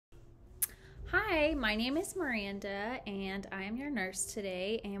Hi, my name is Miranda, and I am your nurse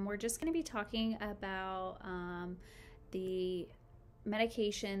today. And we're just going to be talking about the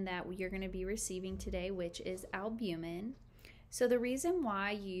medication that you're going to be receiving today, which is albumin. So, the reason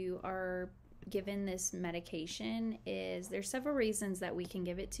why you are given this medication is there's several reasons that we can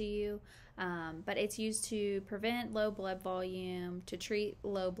give it to you, but it's used to prevent low blood volume, to treat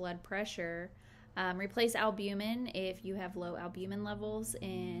low blood pressure. Replace albumin if you have low albumin levels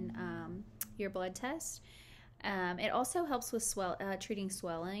in your blood test. It also helps with treating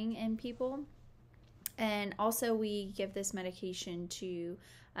swelling in people. And also we give this medication to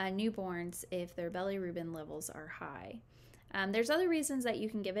newborns if their bilirubin levels are high. There's other reasons that you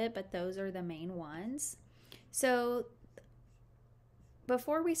can give it, but those are the main ones. So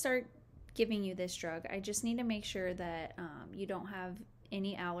before we start giving you this drug, I just need to make sure that you don't have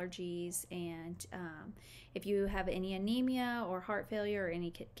any allergies, and if you have any anemia or heart failure or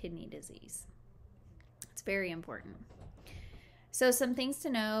any kidney disease. It's very important. So some things to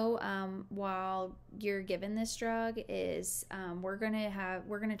know while you're given this drug is we're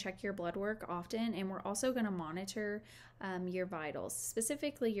gonna check your blood work often, and we're also gonna monitor your vitals,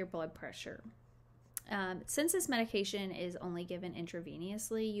 specifically your blood pressure. Since this medication is only given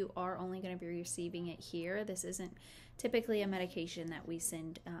intravenously, you are only going to be receiving it here. This isn't typically a medication that we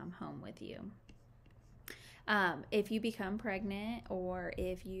send home with you. If you become pregnant or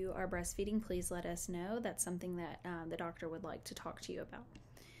if you are breastfeeding, please let us know. That's something that the doctor would like to talk to you about.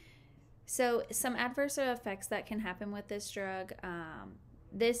 So some adverse effects that can happen with this drug.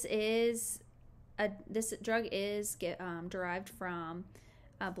 This drug is derived from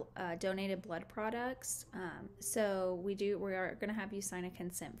donated blood products. So we are going to have you sign a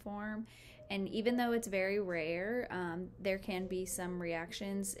consent form, and even though it's very rare, there can be some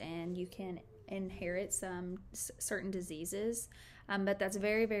reactions and you can inherit some certain diseases, but that's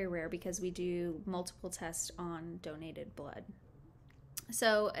very, very rare because we do multiple tests on donated blood.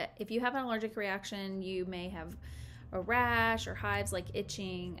 So if you have an allergic reaction, you may have a rash or hives like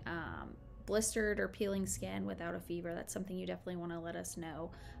itching, blistered or peeling skin without a fever. That's something you definitely want to let us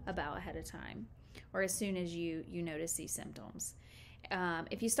know about ahead of time, or as soon as you notice these symptoms.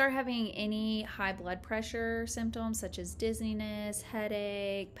 If you start having any high blood pressure symptoms such as dizziness,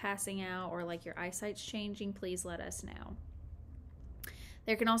 headache, passing out, or like your eyesight's changing, please let us know.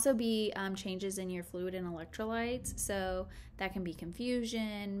 There can also be changes in your fluid and electrolytes, so that can be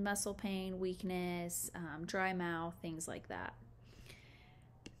confusion, muscle pain, weakness, dry mouth, things like that.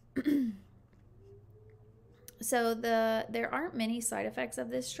 So there aren't many side effects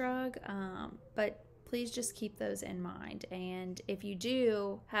of this drug, but please just keep those in mind. And if you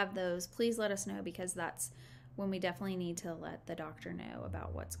do have those, please let us know, because that's when we definitely need to let the doctor know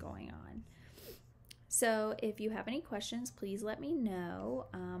about what's going on. So if you have any questions, please let me know.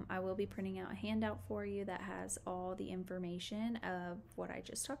 I will be printing out a handout for you that has all the information of what I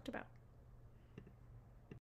just talked about.